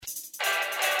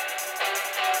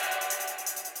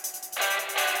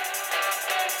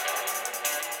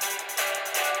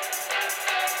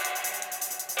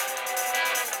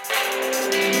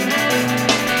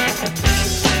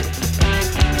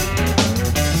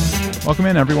Welcome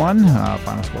in, everyone.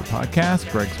 Final Score Podcast.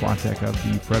 Greg Swatek of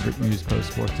the Frederick News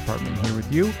Post Sports Department here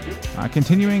with you.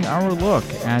 Continuing our look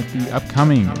at the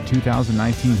upcoming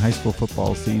 2019 high school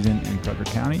football season in Frederick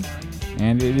County.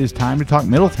 And it is time to talk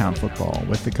Middletown football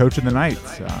with the coach of the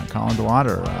Knights, Collin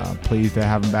Delauter. Pleased to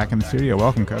have him back in the studio.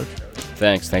 Welcome, Coach.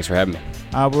 Thanks for having me.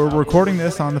 We're recording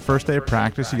this on the first day of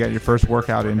practice. You got your first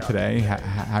workout in today.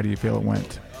 How do you feel it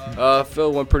went? I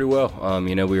feel it went pretty well.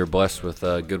 We were blessed with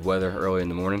good weather early in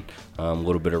the morning, a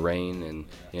little bit of rain, and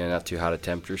not too hot a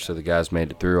temperature, so the guys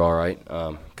made it through all right.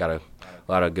 Got a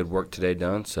lot of good work today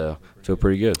done, so feel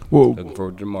pretty good. Well, looking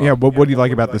forward to tomorrow. Yeah, what do you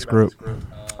like about this group?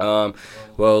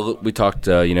 Well, we talked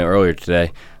earlier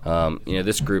today.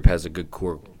 This group has a good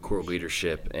core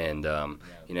leadership, and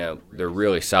they're a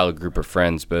really solid group of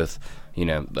friends, both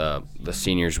the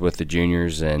seniors with the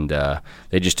juniors, and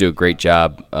they just do a great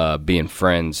job being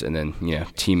friends, and then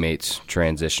teammates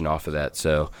transition off of that.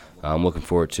 So I'm looking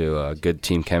forward to good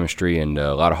team chemistry and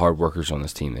a lot of hard workers on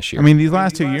this team this year. These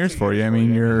last 2 years for you,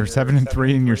 you're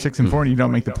 7-3 and you're 6-4 and you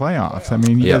don't make the playoffs.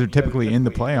 You guys are typically in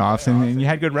the playoffs, and you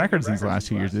had good records these last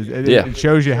 2 years. It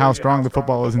shows you how strong the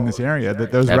football is in this area,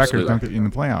 that those records don't get you in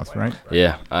the playoffs, right?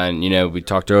 Yeah, and we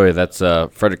talked earlier, that's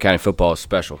Frederick County football is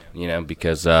special,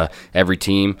 because every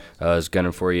team is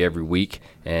gunning for you every week,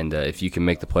 and if you can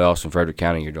make the playoffs in Frederick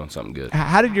County, you're doing something good.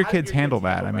 How did your kids handle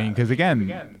that? Because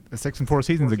again, a 6-4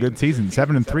 season is a good season.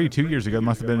 7-3 2 years ago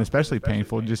must have been especially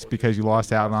painful, just because you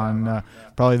lost out on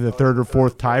probably the third or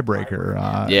fourth tiebreaker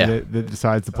that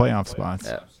decides the playoff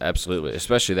spots. Absolutely,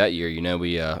 especially that year.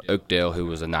 We Oakdale, who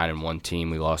was a 9-1 team,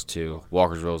 we lost to.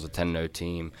 Walkersville was a 10-0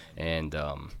 team, and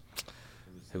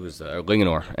it was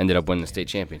Linganore ended up winning the state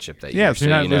championship that year. Yeah, so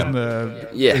you're not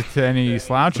losing to any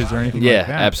slouches or anything like that.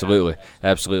 Yeah,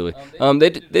 absolutely. They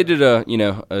did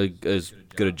as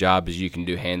good a job as you can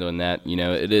do handling that.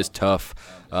 It is tough,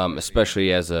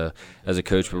 especially as a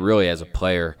coach, but really as a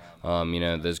player.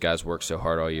 Those guys work so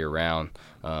hard all year round.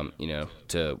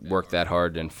 To work that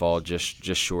hard and fall just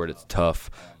short, it's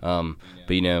tough. But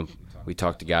we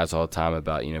talk to guys all the time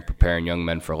about preparing young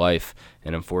men for life,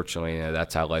 and unfortunately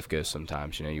that's how life goes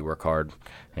sometimes. You work hard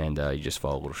and you just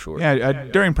fall a little short. Yeah,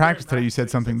 during practice today you said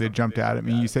something that jumped out at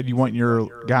me. You said you want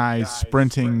your guys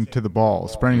sprinting to the ball,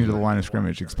 sprinting to the line of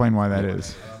scrimmage. Explain why that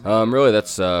is. Really,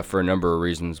 that's for a number of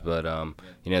reasons, but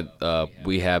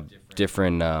we have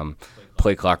different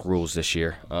play clock rules this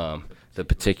year. The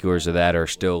particulars of that are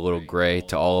still a little gray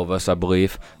to all of us, I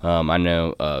believe. I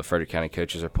know Frederick County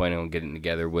coaches are planning on getting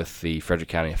together with the Frederick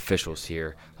County officials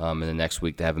here in the next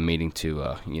week to have a meeting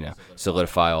to,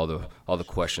 solidify all the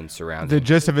questions surrounding. The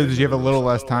gist of it is you have a little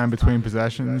less time between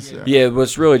possessions. Yeah, it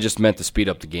was really just meant to speed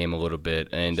up the game a little bit,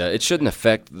 and it shouldn't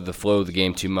affect the flow of the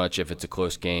game too much if it's a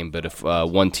close game. But if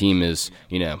one team is,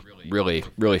 really,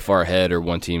 really far ahead, or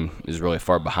one team is really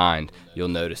far behind, you'll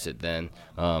notice it then.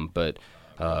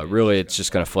 Really, it's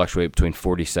just going to fluctuate between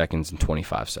 40 seconds and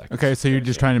 25 seconds. Okay, so you're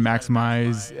just trying to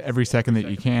maximize every second that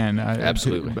you can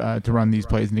Absolutely. To run these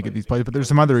plays and to get these plays. But there's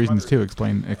some other reasons, too.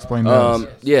 Explain those.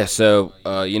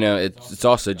 It's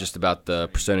also just about the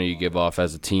persona you give off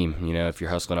as a team. If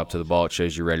you're hustling up to the ball, it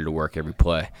shows you're ready to work every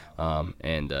play.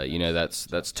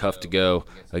 That's tough to go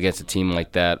against a team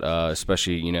like that,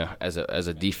 especially, as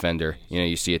a defender.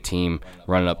 You see a team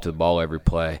running up to the ball every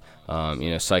play.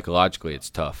 Psychologically, it's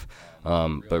tough.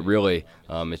 But really,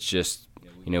 it's just,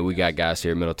 we got guys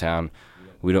here at Middletown.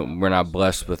 We're not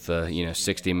blessed with a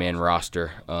 60-man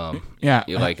roster.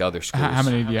 Like other schools. How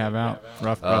many do you have out?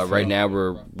 Roughly? Right now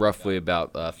we're roughly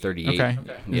about 38. Okay.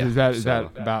 Yeah. Is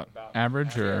that about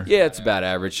average or? Yeah, it's about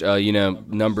average.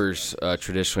 Numbers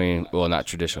traditionally, well, not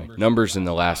traditionally. Numbers in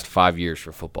the last 5 years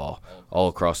for football all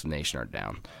across the nation are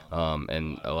down,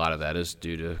 and a lot of that is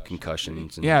due to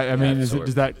concussions. And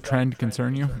does that trend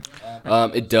concern you?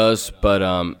 It does, but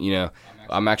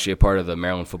I'm actually a part of the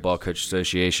Maryland Football Coach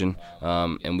Association,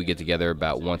 and we get together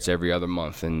about once every other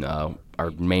month. And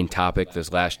our main topic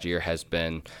this last year has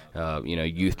been,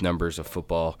 youth numbers of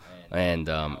football and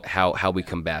how we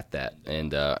combat that.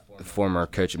 And former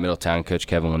coach at Middletown, Coach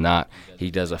Kevin Lynott, he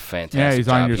does a fantastic job. Yeah, he's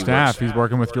on your staff. He's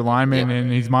working with your linemen,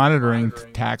 and he's monitoring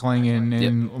tackling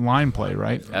and line play,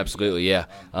 right? Absolutely, yeah.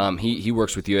 He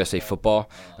works with USA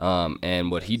Football, and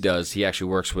what he does, he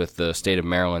actually works with the state of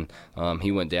Maryland.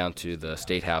 He went down to the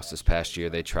State House this past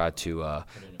year. They tried to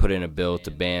put in a bill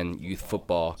to ban youth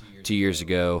football 2 years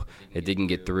ago. It didn't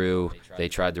get through. They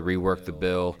tried to rework the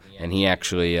bill, and he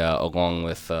actually, along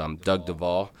with Doug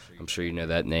Duvall, I'm sure you know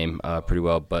that name pretty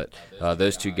well, but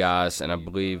those two guys, and I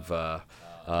believe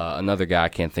another guy, I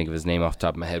can't think of his name off the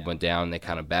top of my head, went down, and they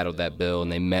kind of battled that bill,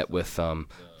 and they met with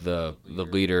the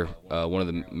leader, one of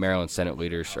the Maryland Senate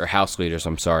leaders, or House leaders,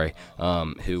 I'm sorry,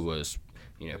 who was,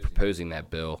 proposing that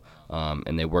bill,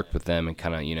 and they worked with them and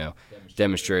kind of,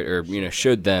 demonstrate or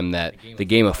showed them that the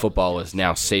game of football is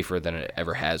now safer than it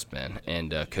ever has been,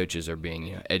 and coaches are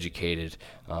being educated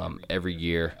every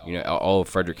year. All of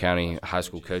Frederick County high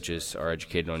school coaches are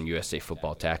educated on USA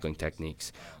football tackling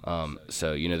techniques.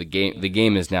 So the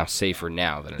game is now safer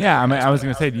now than it I mean, I was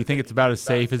going to say, do you think it's about as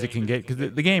safe as it can get?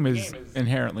 Because the game is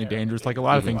inherently dangerous, like a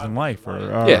lot of things in life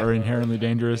are inherently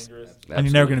dangerous. Absolutely. And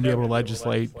you're never going to be able to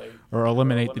legislate or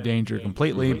eliminate the danger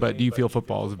completely. But do you feel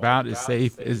football is about as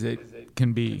safe as it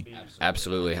can be?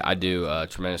 Absolutely, I do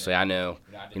tremendously. I know,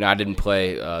 I didn't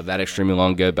play that extremely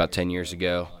long ago, about 10 years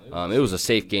ago. It was a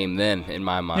safe game then, in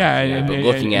my mind. Yeah, but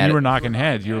looking at you were knocking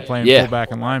heads. You were playing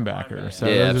fullback and linebacker. So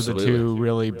those are the two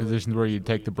really positions where you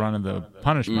take the brunt of the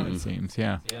punishment, it seems.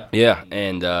 Yeah. Yeah,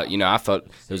 and, I thought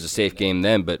it was a safe game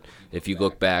then, but if you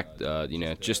look back,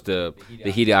 just the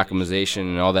heat optimization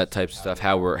and all that type of stuff,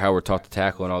 how we're taught to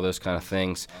tackle and all those kind of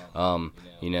things,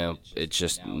 it's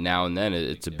just now and then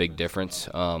it's a big difference.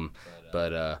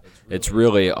 But it's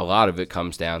really, a lot of it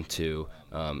comes down to,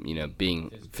 being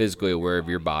physically aware of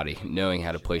your body, knowing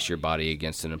how to place your body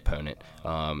against an opponent.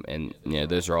 And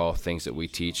those are all things that we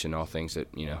teach and all things that,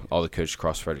 all the coaches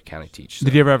across Frederick County teach. So.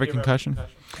 Did you ever have a concussion?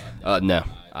 No.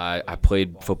 I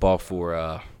played football for,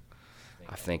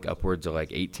 I think, upwards of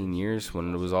like 18 years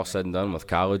when it was all said and done with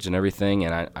college and everything,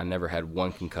 and I never had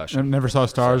one concussion. I never saw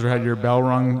stars or had your bell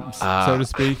rung, so to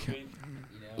speak?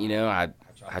 I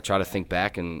try to think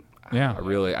back, and yeah,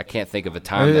 I can't think of a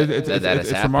time that has happened.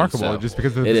 It's remarkable, so just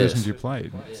because of the positions you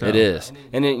played. So. It is,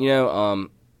 and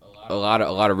a lot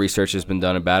of research has been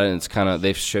done about it, and it's kind of,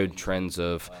 they've showed trends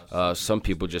of some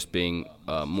people just being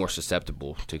more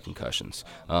susceptible to concussions.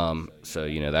 So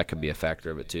that could be a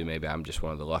factor of it too. Maybe I'm just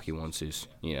one of the lucky ones who's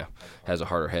has a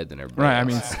harder head than everybody.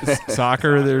 Right. else. I mean,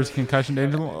 soccer, there's concussion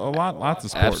danger. Lots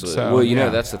of sports. Absolutely. So,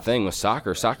 well, that's the thing with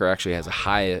soccer. Soccer actually has a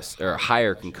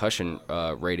higher concussion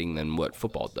rating than what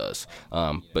football does.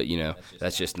 But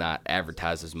that's just not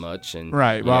advertised as much and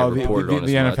right. Well, the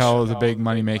NFL much. Is a big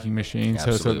money making machine,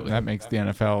 so that makes the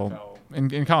NFL.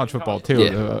 In college football too,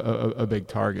 a big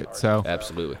target. So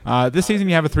absolutely. This season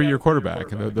you have a 3-year quarterback.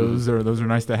 Those are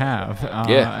nice to have.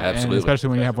 Absolutely. And especially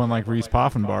when you have one like Reese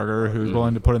Poffenbarger who's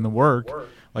willing to put in the work,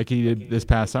 like he did this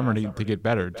past summer to get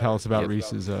better. Tell us about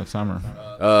Reese's summer.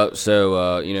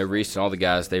 Reese and all the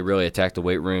guys, they really attacked the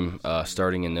weight room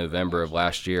starting in November of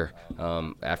last year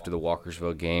after the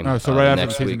Walkersville game. Oh, so right after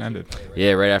the season ended.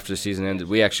 Yeah, right after the season ended.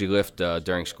 We actually lift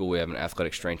during school. We have an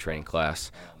athletic strength training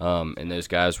class, and those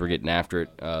guys were getting after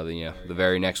it the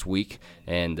very next week,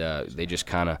 and they just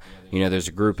kind of, there's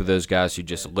a group of those guys who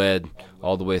just led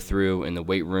all the way through in the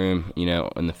weight room,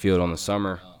 in the field on the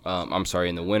summer.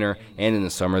 In the winter and in the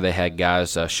summer, they had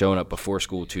guys showing up before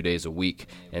school 2 days a week,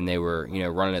 and they were,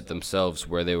 running it themselves,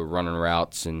 where they were running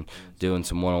routes and doing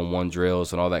some one-on-one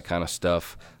drills and all that kind of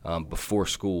stuff before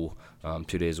school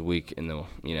 2 days a week in the,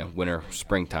 winter,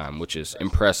 springtime, which is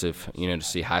impressive, to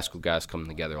see high school guys coming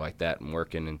together like that and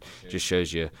working, and just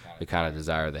shows you the kind of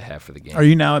desire they have for the game. Are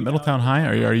you now at Middletown High?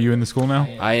 Are you in the school now?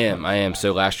 I am.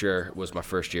 So last year was my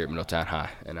first year at Middletown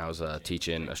High, and I was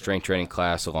teaching a strength training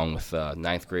class along with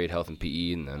ninth grade health and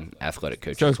PE and then athletic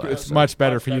coaching class. It's much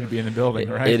better for you to be in the building,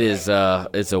 right? It is.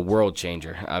 It's a world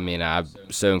changer. I mean, I'm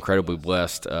so incredibly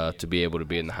blessed to be able to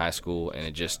be in the high school, and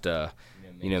it just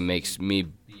makes me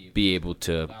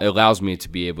allows me to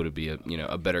be able to be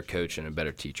a better coach and a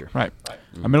better teacher. Right.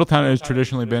 Middletown has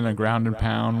traditionally been a ground and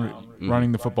pound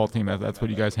running the football team. That's what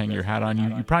you guys hang your hat on.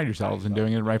 You pride yourselves in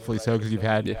doing it, rightfully so, because you've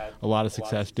had a lot of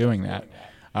success doing that.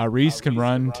 Reese can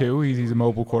run too. He's a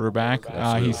mobile quarterback.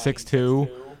 He's 6'2".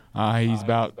 He's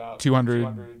about 210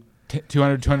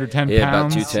 pounds.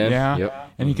 About 210. Yeah. Yep.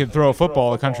 And he can throw a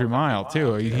football a country mile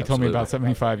too. He told me about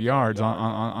 75 yards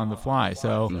on the fly.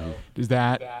 So does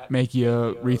that make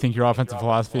you rethink your offensive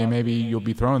philosophy, and maybe you'll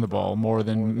be throwing the ball more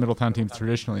than Middletown teams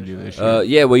traditionally do this year?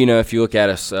 If you look at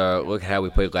us, look at how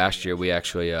we played last year, we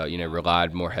actually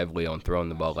relied more heavily on throwing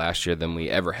the ball last year than we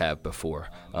ever have before.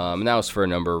 And that was for a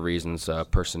number of reasons,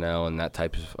 personnel and that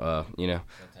type of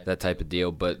that type of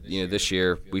deal. But this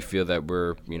year we feel that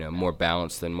we're more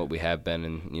balanced than what we have been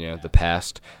in the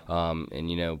past.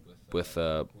 With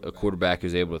a quarterback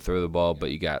who's able to throw the ball,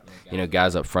 but you got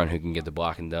guys up front who can get the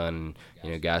blocking done,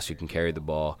 and guys who can carry the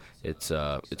ball. It's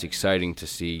exciting to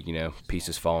see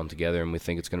pieces falling together, and we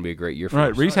think it's going to be a great year for us.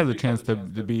 Right, Reese has a chance to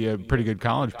be a pretty good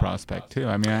college prospect too.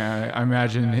 I mean, I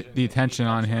imagine the attention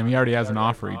on him. He already has an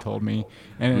offer, he told me,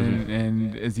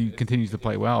 and as he continues to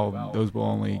play well, those will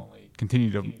only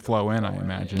continue to flow in, I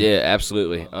imagine. Yeah,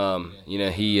 absolutely.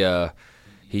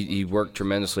 he worked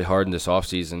tremendously hard in this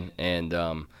offseason, and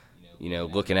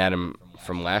looking at him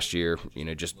from last year,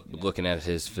 just looking at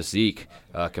his physique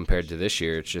compared to this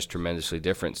year, it's just tremendously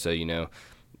different. So,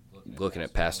 looking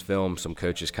at past film, some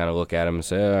coaches kind of look at him and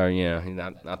say, he's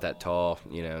not that tall,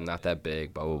 not that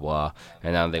big, blah, blah, blah.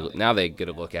 And now they get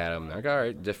a look at him. They're like, all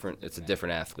right, different. It's a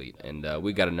different athlete. And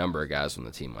we got a number of guys on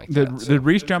the team like that. Did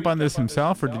Reese jump on this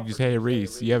himself, or did you say, hey,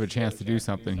 Reese, you have a chance to do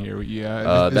something here?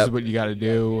 This is what you got to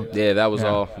do. Yeah, that was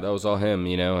all him,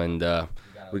 and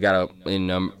we got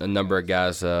a number of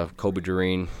guys. Colby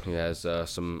Doreen, who has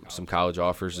some college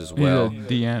offers as well. He's a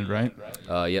D-end, right?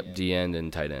 Yep, D-end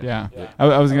and tight end. Yeah. Yep.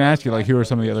 I was going to ask you, who are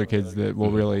some of the other kids that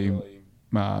will really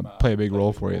play a big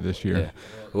role for you this year? Yeah.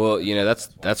 Well,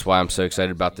 that's why I'm so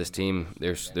excited about this team.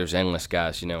 There's endless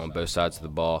guys, on both sides of the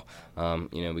ball.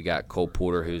 We got Cole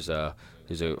Porter, who's a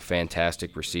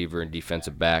fantastic receiver and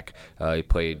defensive back. He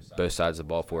played both sides of the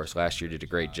ball for us last year, did a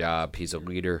great job. He's a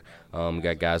leader. We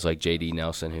got guys like J.D.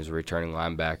 Nelson, who's a returning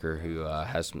linebacker who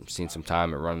has seen some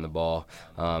time at running the ball.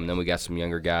 Then we got some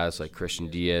younger guys like Christian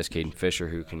Diaz, Caden Fisher,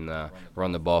 who can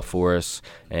run the ball for us.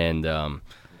 And,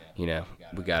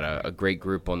 we got a great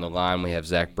group on the line. We have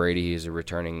Zach Brady. He's a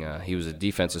returning. He was a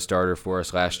defensive starter for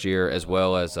us last year, as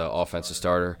well as an offensive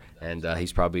starter, and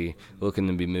he's probably looking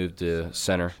to be moved to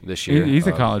center this year. He's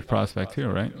a college prospect too,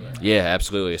 right? Yeah,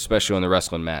 absolutely, especially on the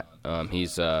wrestling mat.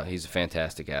 He's a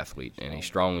fantastic athlete, and he's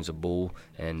strong as a bull,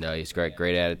 and he's got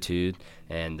great attitude.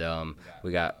 And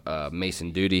we got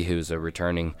Mason Duty, who's a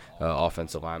returning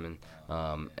offensive lineman.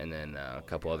 And then a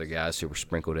couple other guys who were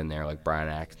sprinkled in there, like Brian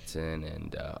Atkinson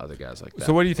and other guys like that.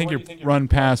 So what do you think your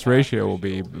run-pass ratio will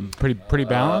be? Pretty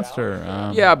balanced? Or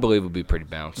Yeah, I believe it'll be pretty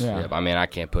balanced. Yeah. I mean, I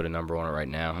can't put a number on it right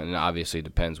now, and obviously it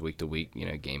depends week to week,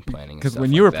 game planning. Because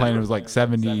when you were playing, it was like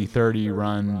 70-30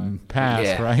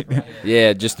 run-pass, right?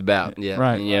 Yeah, just about. Yeah,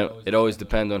 right. And, it always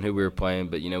depends on who we were playing,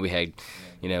 but we had.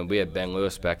 We had Ben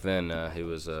Lewis back then, who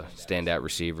was a standout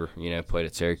receiver. Played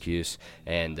at Syracuse,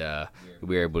 and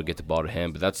we were able to get the ball to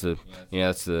him. But that's the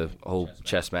whole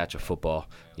chess match of football.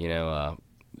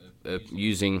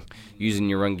 Using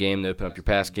your run game to open up your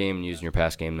pass game, and using your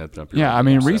pass game to open up your run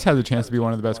game. Reese has a chance to be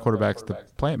one of the best quarterbacks to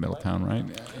play at Middletown, right?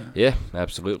 Yeah,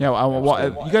 absolutely.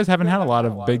 Yeah, you guys haven't had a lot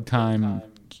of big time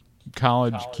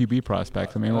college QB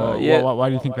prospects. I mean, why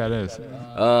do you think that is?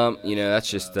 That's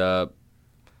just.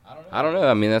 I don't know.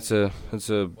 I mean, that's a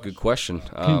good question.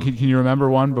 Can you remember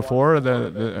one before?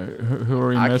 Who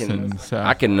are you missing?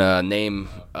 I can name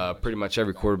pretty much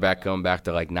every quarterback going back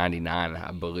to like '99,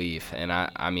 I believe. And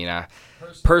I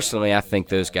personally, I think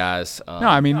those guys. No,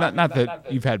 I mean not that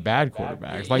you've had bad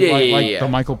quarterbacks like the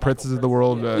Michael Pritzes of the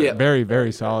world. Very,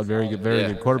 very solid, very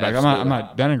good quarterback. I'm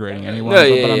not denigrating anyone,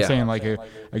 but I'm saying like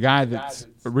a guy that's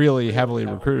really heavily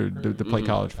recruited to play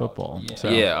college football. So.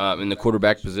 Yeah, in the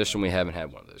quarterback position, we haven't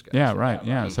had one of those guys. Yeah, right.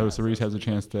 Yeah, so Reese has a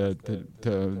chance to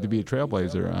be a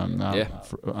trailblazer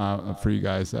for you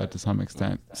guys to some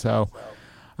extent. So,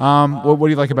 what do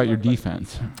you like about your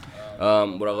defense? What I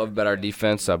love about our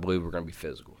defense, I believe we're going to be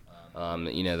physical.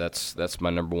 That's my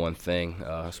number one thing,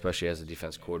 especially as a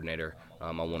defense coordinator.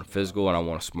 I want a physical and I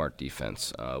want a smart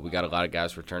defense. We got a lot of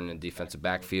guys returning in the defensive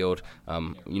backfield.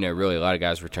 Really a lot of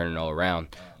guys returning all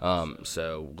around.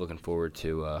 So looking forward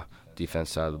to defense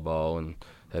side of the ball and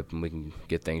hoping we can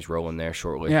get things rolling there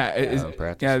shortly. Yeah,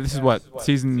 this is what,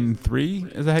 season 3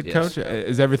 as a head coach?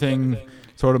 Is everything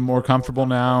sort of more comfortable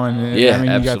now? And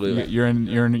absolutely. You're in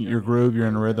your groove, you're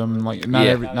in a rhythm. Like not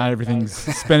everything's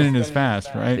spinning as fast,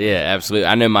 right? Yeah, absolutely.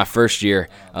 I know my first year,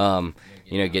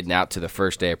 getting out to the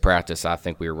first day of practice, I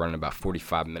think we were running about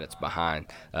 45 minutes behind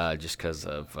just because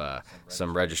of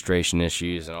some registration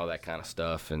issues and all that kind of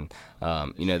stuff. And,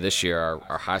 this year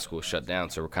our high school is shut down,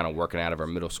 so we're kind of working out of our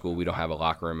middle school. We don't have a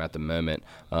locker room at the moment.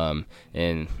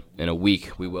 In a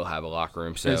week, we will have a locker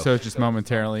room. So it's just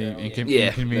momentarily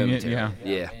inconvenient. Momentarily.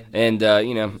 Yeah. And,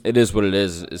 it is what it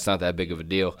is. It's not that big of a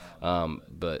deal.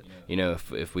 But,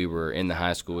 if we were in the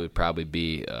high school, it would probably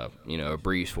be, a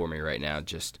breeze for me right now.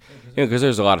 Just, because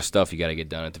there's a lot of stuff you got to get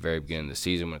done at the very beginning of the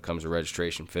season when it comes to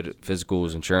registration,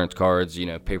 physicals, insurance cards,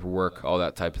 paperwork, all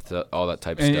that type of stuff.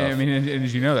 And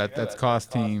as you know, that's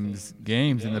cost teams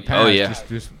games in the past. Oh, yeah.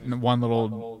 Just one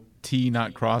little T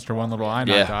not crossed or one little I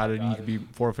not dotted, and you could be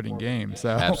forfeiting games. So,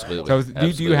 absolutely. So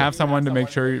do you have someone to make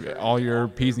sure all your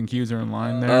P's and Q's are in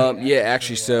line there?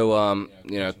 Actually, so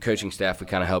coaching staff, we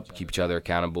kind of help keep each other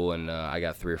accountable, and I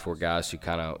got 3 or 4 guys who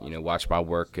kind of watch my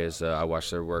work as I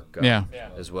watch their work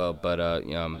as well. But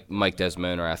Mike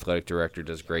Desmond, our athletic director,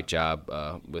 does a great job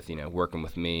with working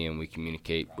with me, and we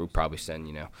communicate. We'll probably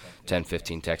send 10,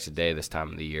 15 texts a day this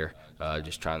time of the year,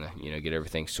 just trying to get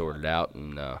everything sorted out,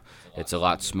 and it's a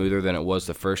lot smoother smoother than it was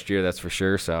the first year, that's for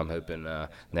sure. So I'm hoping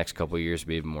next couple of years will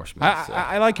be even more smooth.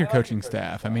 I like your coaching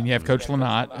staff. I mean, you have Coach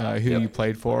Delauter, who you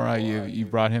played for. You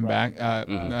brought him back.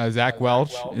 Zach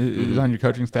Welch is on your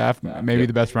coaching staff, maybe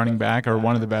the best running back or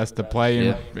one of the best to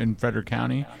play in Frederick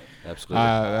County.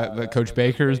 Absolutely. Coach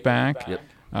Baker is back. Yep.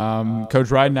 Coach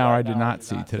Ridenauer I did not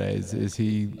see today. Is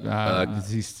he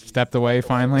stepped away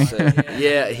finally? So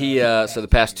the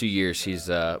past 2 years, he's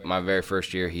my very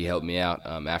first year he helped me out.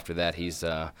 After that he's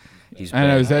been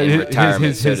in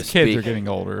retirement, his kids are getting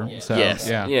older. So yes,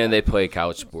 yeah, they play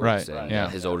college sports. Right.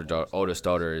 And his oldest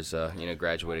daughter is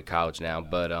graduated college now,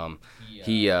 but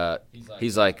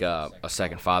he's like a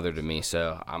second father to me.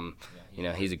 So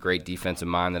he's a great defensive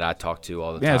mind that I talk to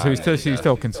all the time. Yeah, so he's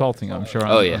still consulting, I'm sure.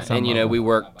 And we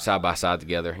work side by side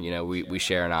together. We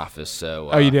share an office. So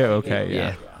oh, you do?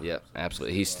 Okay, yeah,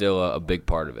 absolutely. He's still a big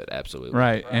part of it, absolutely.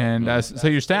 Right, and so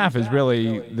your staff is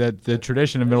really the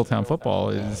tradition of Middletown football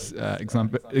is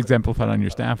exemplified on your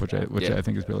staff, which I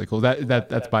think is really cool.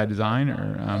 That's by design,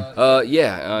 or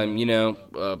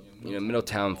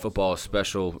Middletown football is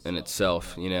special in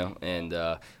itself,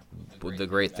 and the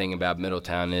great thing about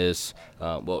Middletown is,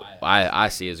 I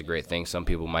see as a great thing, some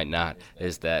people might not,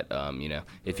 is that,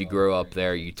 if you grow up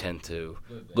there, you tend to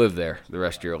live there the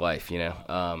rest of your life,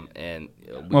 and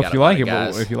if you like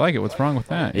it, what's wrong with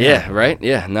that? Yeah, right?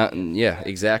 Yeah,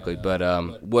 exactly. But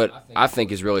what I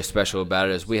think is really special about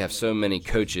it is we have so many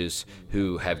coaches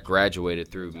who have graduated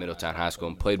through Middletown High School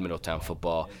and played Middletown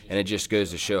football, and it just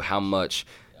goes to show how much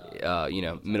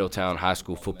Middletown High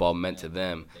School football meant to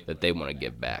them that they want to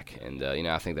give back. And,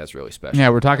 I think that's really special. Yeah,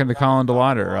 we're talking to Collin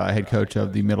Delauter, head coach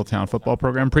of the Middletown football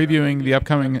program, previewing the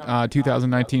upcoming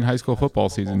 2019 high school football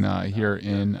season here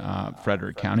in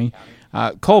Frederick County.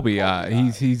 Colby,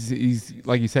 he's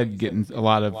like you said, getting a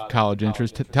lot of college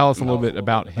interest. Tell us a little bit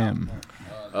about him.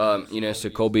 So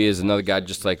Colby is another guy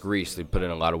just like Reese. They put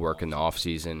in a lot of work in the off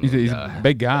season. He's a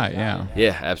big guy, yeah.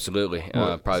 Yeah, absolutely.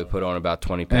 Probably put on about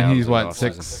 20 pounds. And he's what,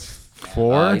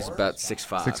 6'4"? He's about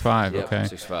 6'5". 6'5", yep, okay.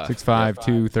 6'5". 6'5",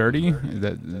 230? Is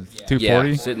that 240?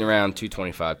 Yeah, sitting around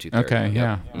 225, 230. Okay,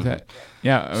 yep.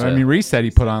 Yeah. So, I mean, Reese said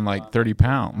he put on like 30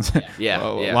 pounds. Yeah.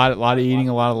 A lot of eating,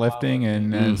 a lot of lifting,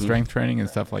 and strength training and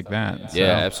stuff like that. So.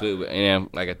 Yeah, absolutely. And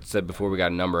like I said before, we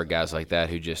got a number of guys like that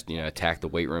who just attacked the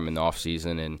weight room in the off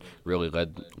season and really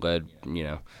led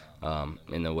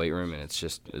in the weight room, and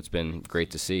it's been great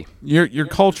to see. Your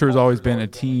culture has always been a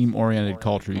team oriented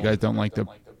culture. You guys don't like to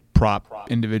prop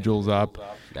individuals up,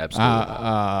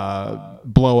 absolutely,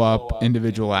 blow up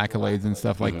individual accolades and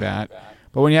stuff like that.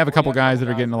 But when you have a couple guys that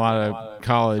are getting a lot of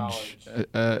college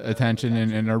attention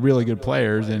and are really good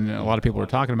players, and a lot of people are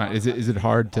talking about, is it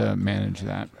hard to manage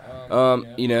that?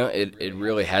 It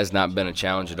really has not been a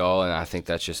challenge at all, and I think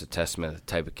that's just a testament to the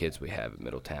type of kids we have at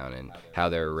Middletown and how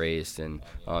they're raised. And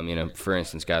for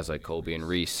instance, guys like Colby and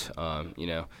Reese,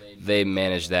 they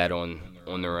manage that on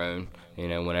their own.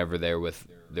 Whenever they're with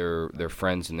their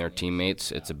friends and their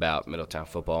teammates, it's about Middletown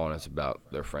football and it's about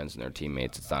their friends and their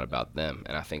teammates. It's not about them.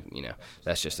 And I think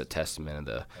that's just a testament of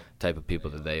the type of people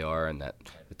that they are and that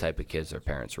the type of kids their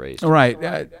parents raised. Right.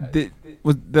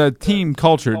 With the team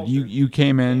culture, you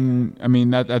came in. I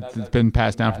mean, that's been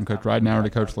passed down from Coach Ridenauer to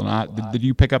Coach Delauter. Did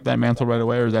you pick up that mantle right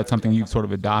away, or is that something you've sort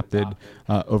of adopted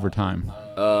over time?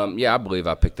 Yeah, I believe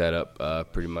I picked that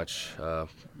up pretty much.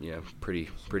 Pretty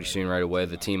soon right away.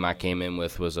 The team I came in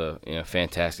with was a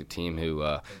fantastic team who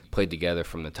played together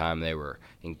from the time they were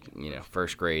in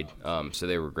first grade. So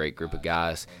they were a great group of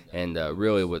guys. And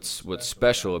really, what's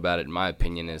special about it, in my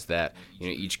opinion, is that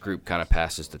each group kind of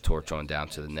passes the torch on down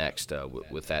to the next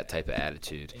with that type of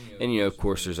attitude. And of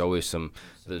course, there's always some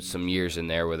years in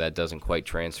there where that doesn't quite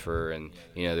transfer, and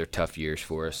they're tough years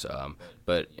for us.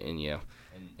 But in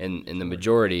the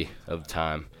majority of the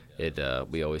time,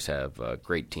 we always have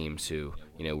great teams who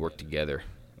work together,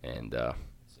 and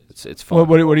it's fun.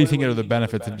 What do you think are the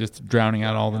benefits of just drowning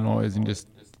out all the noise and just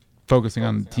focusing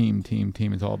on the team?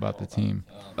 It's all about the team.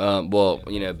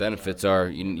 Benefits are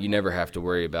you never have to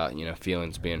worry about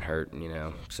feelings being hurt,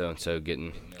 so and so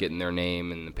getting their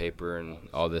name in the paper and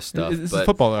all this stuff. This is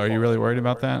football, though. Are you really worried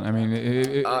about that? I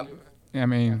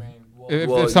mean,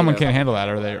 if someone can't handle that,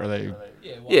 are they?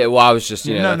 Yeah, well, I was just,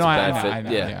 that's a benefit. I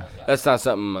know, yeah. That's not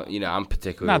something, I'm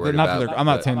particularly worried about. I'm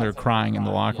not saying they're crying in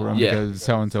the locker room because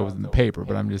so-and-so was in the paper,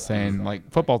 but I'm just saying, like,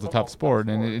 football's a tough sport,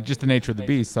 and it's just the nature of the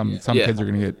beast. Some kids are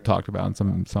going to get talked about,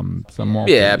 and some won't.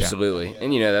 Yeah, absolutely.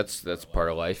 And, that's part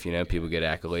of life. People get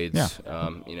accolades,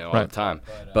 all the time.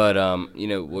 But,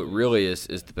 what really is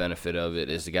the benefit of it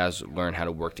is the guys learn how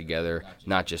to work together,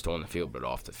 not just on the field, but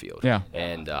off the field. Yeah.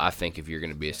 And I think if you're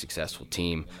going to be a successful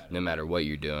team, no matter what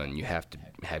you're doing, you have to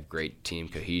have great team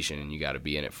cohesion, and you got to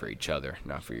be in it for each other,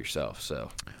 not for yourself. So,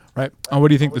 right. What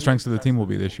do you think the strengths of the team will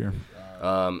be this year?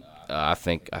 I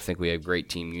think we have great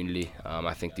team unity.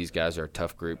 I think these guys are a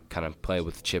tough group, kind of play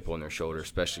with a chip on their shoulder,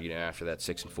 especially after that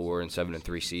 6-4 and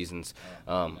 7-3 seasons,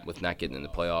 with not getting in the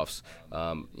playoffs.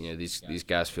 These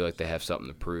guys feel like they have something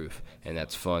to prove, and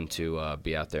that's fun to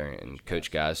be out there and coach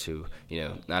guys who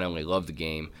not only love the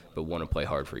game but want to play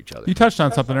hard for each other. You touched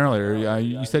on something earlier.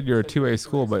 You said you're a 2A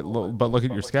school, but look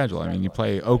at your schedule. I mean, you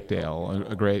play Oakdale,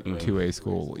 a great 2A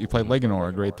school. You play Leganor,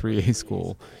 a great 3A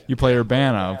school. You play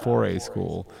Urbana, a 4A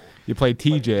school. You play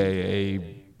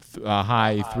TJ, a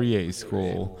high 3A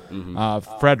school.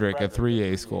 Frederick, a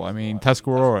 3A school. I mean,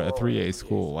 Tuscarora, a 3A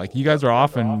school. Like, you guys are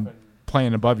often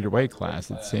playing above your weight class,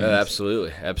 it seems.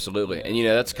 Absolutely. And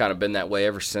that's kind of been that way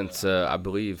ever since I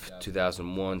believe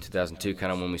 2001, 2002,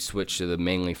 kind of when we switched to the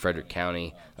mainly Frederick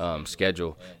County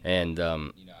schedule. And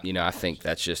I think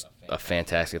that's just a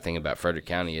fantastic thing about Frederick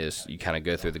County is you kind of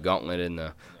go through the gauntlet in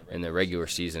the regular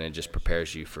season. It just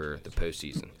prepares you for the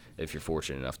postseason if you're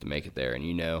fortunate enough to make it there. And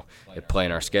if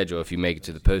playing our schedule, if you make it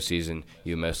to the postseason,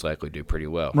 you most likely do pretty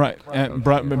well. Right. And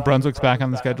Brunswick's back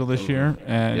on the schedule this year.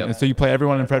 And so you play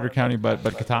everyone in Frederick County but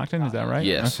Catoctin, is that right?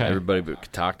 Yes, okay. Everybody but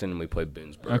Catoctin, and we play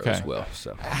Boonesboro as well.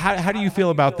 So how do you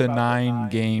feel about the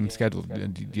 9-game schedule?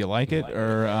 Do you like it?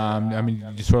 Or, do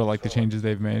you sort of like the changes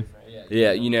they've made?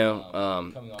 Yeah,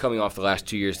 coming off the last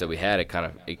 2 years that we had, it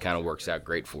kind of works out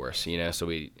great for us.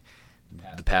 So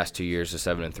the past 2 years, the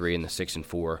 7-3 and the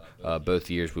 6-4, both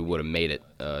years we would have made it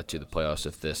to the playoffs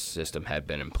if this system had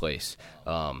been in place.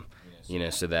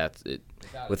 So that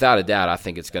without a doubt, I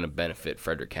think it's going to benefit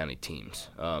Frederick County teams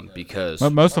because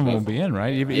most of them will be in,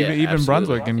 right? Even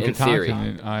Brunswick and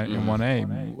Catoctin in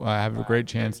 1A have a great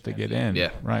chance to get in. Yeah,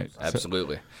 right.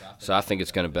 Absolutely. So I think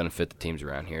it's going to benefit the teams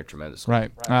around here tremendously.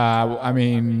 Right.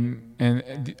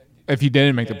 And if you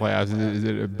didn't make the playoffs, is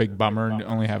it a big bummer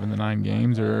only having the 9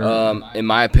 games? Or in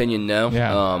my opinion, no.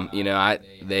 Yeah.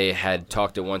 They had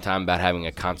talked at one time about having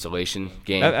a consolation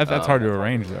game. That's hard to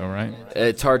arrange, though, right?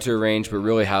 It's hard to arrange, but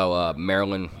really how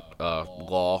Maryland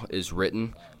law is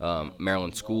written,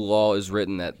 Maryland school law is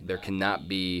written, that there cannot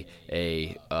be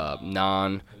a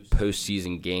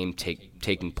non-postseason game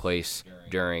taking place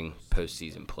during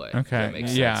postseason play. Okay. That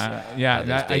makes sense.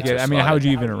 I get it. I mean, how would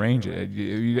you even arrange it?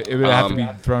 It would have to be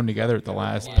thrown together at the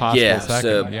last possible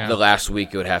second. The last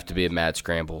week it would have to be a mad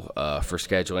scramble for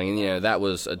scheduling. And, that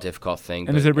was a difficult thing.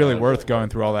 And is it really worth going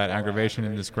through all that aggravation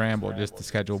and the scramble just to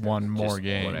schedule one more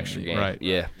game? One extra game. Right.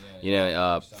 Yeah.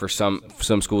 For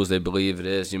some schools, they believe it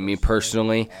is. Me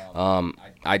personally,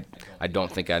 I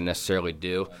don't think I necessarily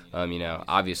do.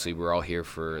 Obviously we're all here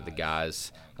for the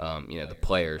guys, the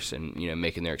players, and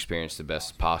making their experience the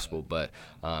best possible. But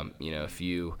if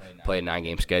you play a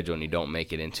 9-game schedule and you don't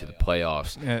make it into the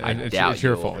playoffs, I doubt it's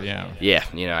your fault. Yeah.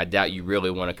 Yeah. I doubt you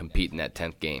really want to compete in that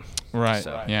 10th game. Right.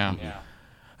 So, yeah.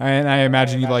 And I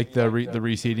imagine you like the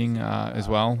reseeding as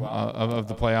well of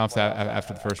the playoffs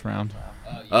after the first round.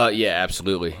 Yeah,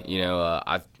 absolutely.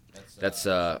 That's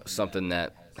something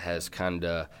that has kind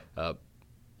of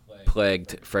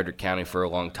plagued Frederick County for a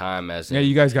long time.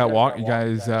 You guys got you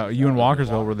and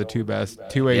Walkersville were the two best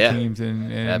 2A teams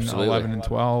in 11 and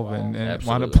 12, and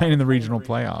wound up playing in the regional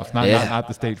playoffs, not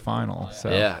the state final. So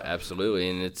absolutely,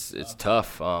 and it's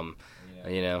tough.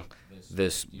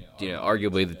 This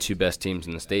arguably the two best teams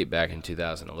in the state back in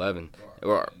 2011.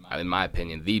 Or, in my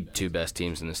opinion, the two best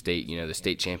teams in the state. The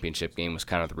state championship game was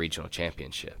kind of the regional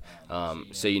championship.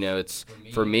 It's,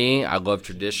 for me, I love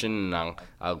tradition, and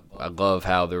I love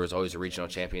how there was always a regional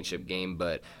championship game,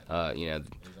 but,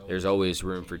 there's always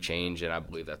room for change, and I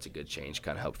believe that's a good change,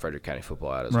 kind of help Frederick County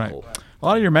football out as a whole. A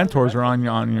lot of your mentors are on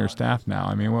your staff now.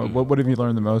 I mean, what have you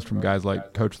learned the most from guys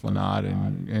like Coach Delauter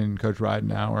and Coach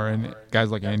Ridenauer and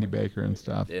guys like Andy Baker and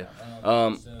stuff? Yeah.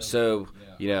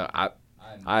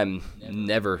 I'm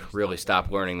never really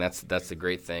stopped learning. That's the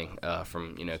great thing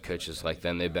from coaches like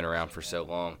them. They've been around for so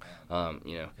long.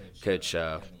 Coach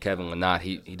Kevin Lynott,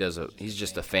 he's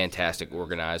just a fantastic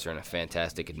organizer and a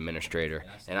fantastic administrator.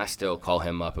 And I still call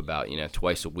him up about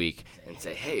twice a week and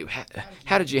say, hey,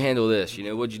 how did you handle this?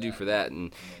 What'd you do for that?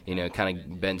 And kind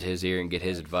of bend to his ear and get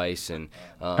his advice. And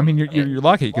you're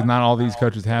lucky because not all these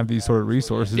coaches have these sort of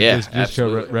resources just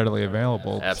so readily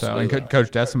available. Absolutely. So, and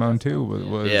Coach Desimone too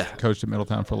was coached at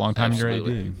Middletown for a long time.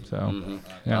 Absolutely. Your AD. So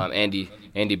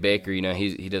Andy Baker,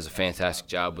 he does a fantastic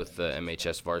job with the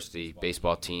MHS varsity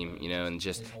baseball team, and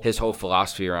just his whole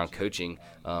philosophy around coaching,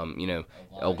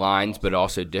 aligns but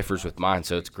also differs with mine.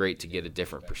 So it's great to get a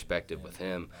different perspective with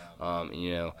him.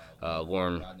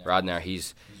 Lauren Rodner,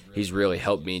 he's really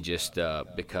helped me just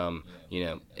become,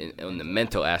 in the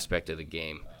mental aspect of the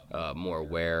game, more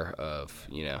aware of,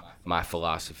 my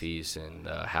philosophies and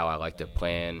how I like to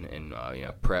plan and,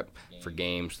 prep for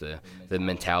games, the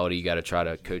mentality you got to try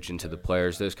to coach into the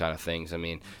players, those kind of things. I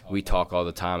mean, we talk all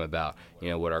the time about,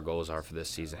 what our goals are for this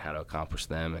season, how to accomplish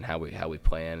them, and how we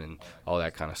plan and all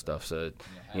that kind of stuff. So,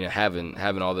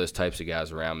 having all those types of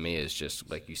guys around me is just,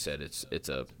 like you said, it's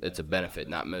a benefit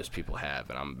not most people have,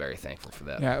 and I'm very thankful for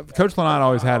that. Yeah, Coach Delauter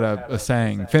always had a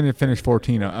saying, finish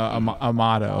 14, a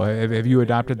motto. Have you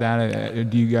adopted that?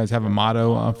 Do you guys have a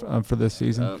motto for this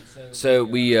season? So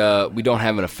we don't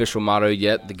have an official motto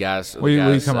yet. The guys. Will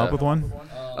you come up with one?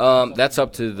 That's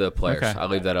up to the players. Okay. I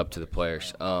leave that up to the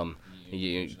players.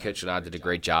 Coach and I did a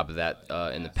great job of that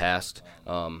in the past.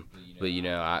 But,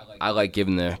 I like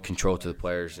giving the control to the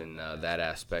players in that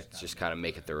aspect, just kind of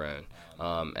make it their own.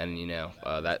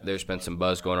 That there's been some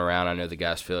buzz going around. I know the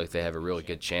guys feel like they have a really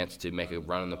good chance to make a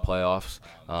run in the playoffs.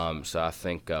 So I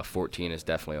think 14 is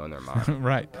definitely on their mind.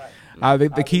 Right.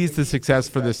 The keys to success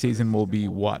for this season will be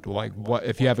what? Like, what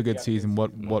if you have a good season?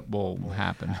 What will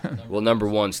happen? Well, number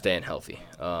one, staying healthy.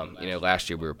 Last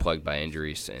year we were plagued by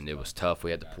injuries, and it was tough. We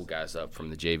had to pull guys up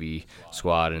from the JV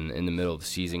squad in the middle of the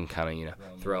season, kind of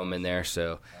throw them in there.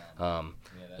 So.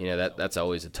 That's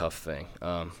always a tough thing.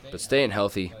 But staying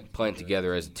healthy, playing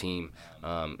together as a team,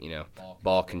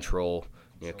 ball control,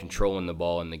 controlling the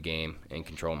ball in the game and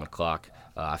controlling the clock,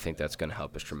 I think that's going to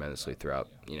help us tremendously throughout,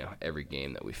 every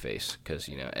game that we face because,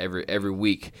 every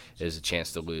week is a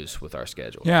chance to lose with our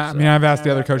schedule. Yeah, I mean, I've asked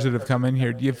the other coaches that have come in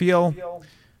here, do you feel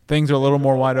things are a little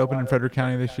more wide open in Frederick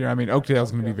County this year? I mean,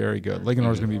 Oakdale's going to be very good.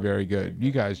 Lincolnore's going to be very good.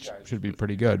 You guys should be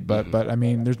pretty good. But I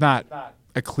mean, there's not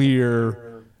a clear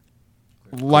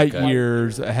light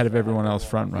years ahead of everyone else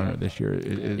front runner this year.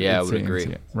 I would agree.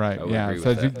 Yeah. Right. I would Yeah. agree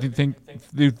So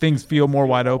with do things feel more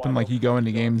wide open? Like you go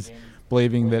into games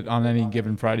believing that on any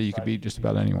given Friday you could beat just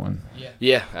about anyone?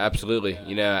 Yeah, absolutely.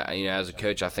 As a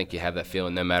coach, I think you have that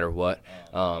feeling no matter what.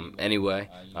 Anyway,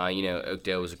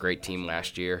 Oakdale was a great team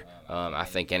last year. I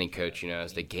think any coach,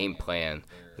 as they game plan,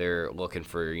 they're looking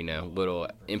for, little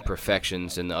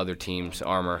imperfections in the other team's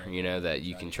armor, that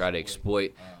you can try to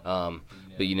exploit.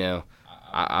 But,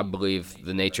 I believe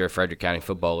the nature of Frederick County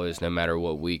football is no matter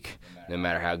what week, no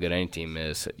matter how good any team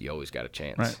is, you always got a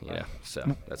chance. Right.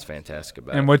 So that's fantastic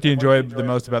about it. And what do you enjoy the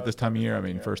most about this time of year? I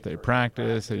mean, first day of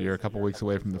practice, you're a couple weeks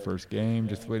away from the first game.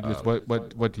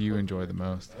 What do you enjoy the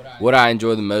most? What I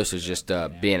enjoy the most is just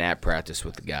being at practice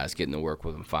with the guys, getting to work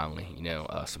with them finally.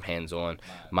 Some hands-on.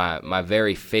 My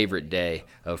very favorite day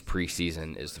of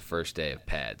preseason is the first day of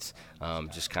pads.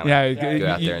 Just kind of go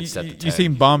out there and set the tone. You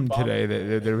seemed bummed today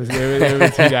that there was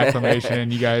heat acclimation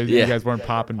and you guys weren't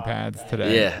popping pads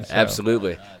today. Yeah, so.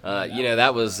 Absolutely.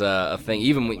 That was a thing.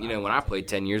 Even when I played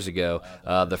 10 years ago,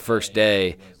 the first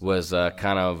day was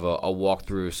kind of a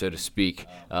walkthrough, so to speak.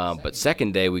 But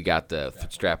second day we got the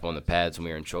strap on the pads and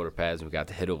we were in shoulder pads and we got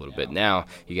to hit a little bit. Now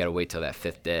you got to wait till that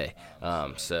fifth day.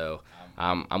 So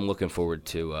I'm looking forward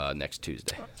to next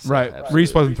Tuesday. So, right. absolutely.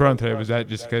 Reese wasn't thrown today. Was that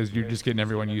just because you're just getting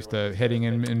everyone used to hitting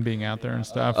and being out there and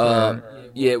stuff?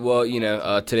 Yeah, well,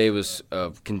 today was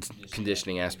a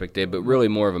conditioning aspect day, but really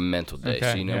more of a mental day.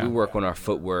 Okay, So, we work on our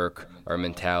footwork, our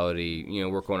mentality,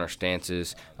 work on our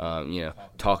stances,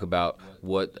 talk about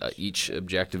what each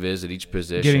objective is at each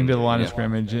position. Getting to the line of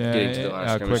scrimmage, getting to the line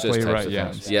of scrimmage, quickly, right?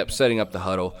 Yeah. Yep, setting up the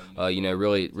huddle.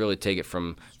 Really take it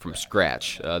from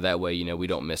scratch. That way, we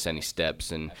don't miss any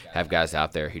steps and have guys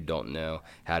out there who don't know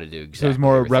how to do exactly. So it's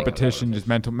more repetition, just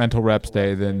mental reps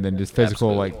day than just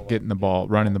physical, like getting the ball,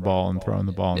 running the ball, and throwing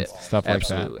the ball and stuff like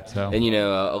that. So. And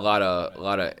a lot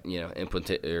of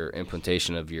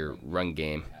implementation of your run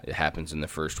game. It happens in the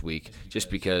first week, just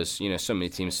because so many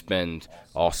teams spend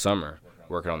all summer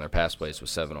working on their pass plays with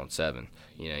 7-on-7.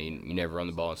 You never run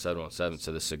the ball in 7-on-7,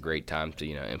 so this is a great time to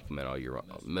implement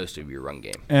most of your run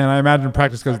game. And I imagine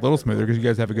practice goes a little smoother because you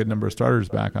guys have a good number of starters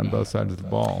back on both sides of the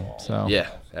ball. So yeah,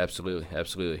 absolutely.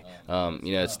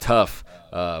 It's tough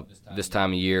this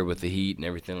time of year with the heat and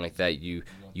everything like that. You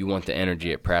want the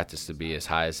energy at practice to be as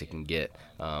high as it can get.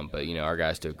 But our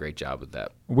guys do a great job with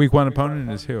that. Week one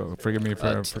opponent is who? Forgive me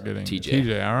for forgetting.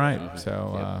 TJ. All right. Mm-hmm.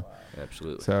 So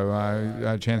absolutely. So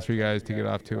a chance for you guys to get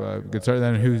off to a good start.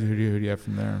 Then who do you have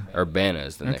from there? Urbana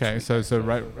is the next. Okay.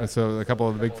 So a couple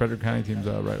of the big Frederick County teams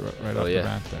right off the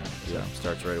bat there. Yeah,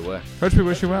 starts right away. Coach, we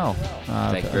wish you well.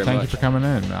 Thank you very much. Thank you for coming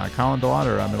in. Collin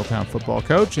Delauter, Middletown Football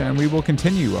coach, and we will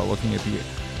continue looking at the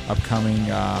upcoming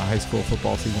high school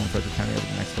football season in Frederick County over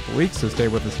the next couple of weeks. So stay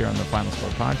with us here on the Final Score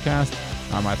podcast.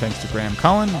 My thanks to Graham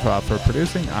Collin for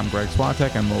producing. I'm Greg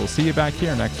Swatek, and we'll see you back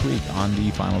here next week on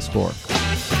the Final Score.